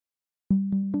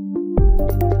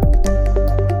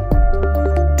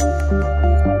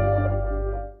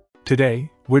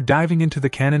Today, we're diving into the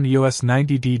Canon EOS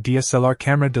 90D DSLR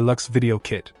Camera Deluxe Video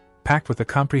Kit, packed with a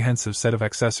comprehensive set of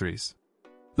accessories.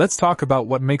 Let's talk about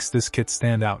what makes this kit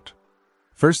stand out.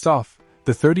 First off,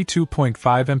 the 32.5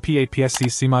 MP APS-C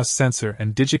CMOS sensor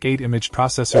and Digic 8 image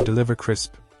processor deliver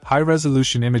crisp,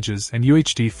 high-resolution images and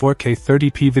UHD 4K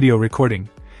 30p video recording,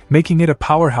 making it a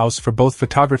powerhouse for both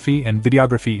photography and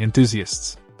videography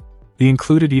enthusiasts. The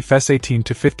included EOS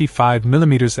 18-55mm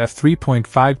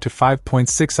f3.5 to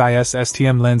 5.6 IS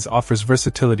STM lens offers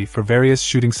versatility for various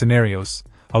shooting scenarios,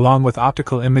 along with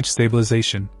optical image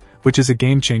stabilization, which is a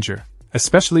game-changer,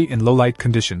 especially in low-light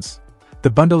conditions. The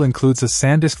bundle includes a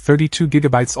SanDisk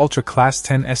 32GB Ultra Class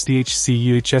 10 SDHC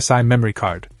UHSI memory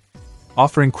card,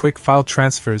 offering quick file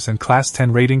transfers and Class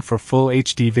 10 rating for full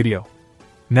HD video.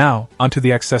 Now, onto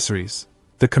the accessories.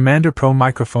 The Commander Pro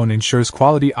microphone ensures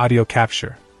quality audio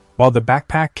capture, while the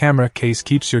backpack camera case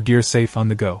keeps your gear safe on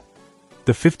the go.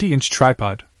 The 50-inch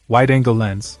tripod, wide-angle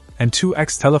lens, and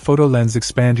 2x telephoto lens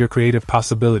expand your creative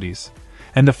possibilities,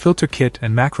 and the filter kit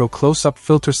and macro close-up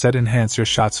filter set enhance your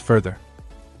shots further.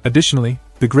 Additionally,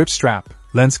 the grip strap,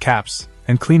 lens caps,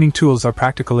 and cleaning tools are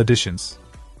practical additions.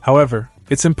 However,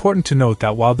 it's important to note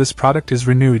that while this product is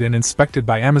renewed and inspected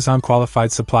by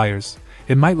Amazon-qualified suppliers,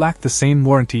 it might lack the same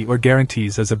warranty or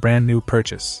guarantees as a brand-new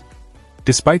purchase.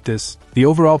 Despite this, the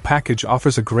overall package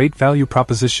offers a great value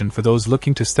proposition for those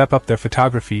looking to step up their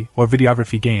photography or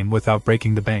videography game without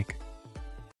breaking the bank.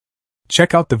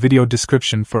 Check out the video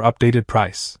description for updated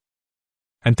price.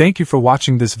 And thank you for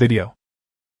watching this video.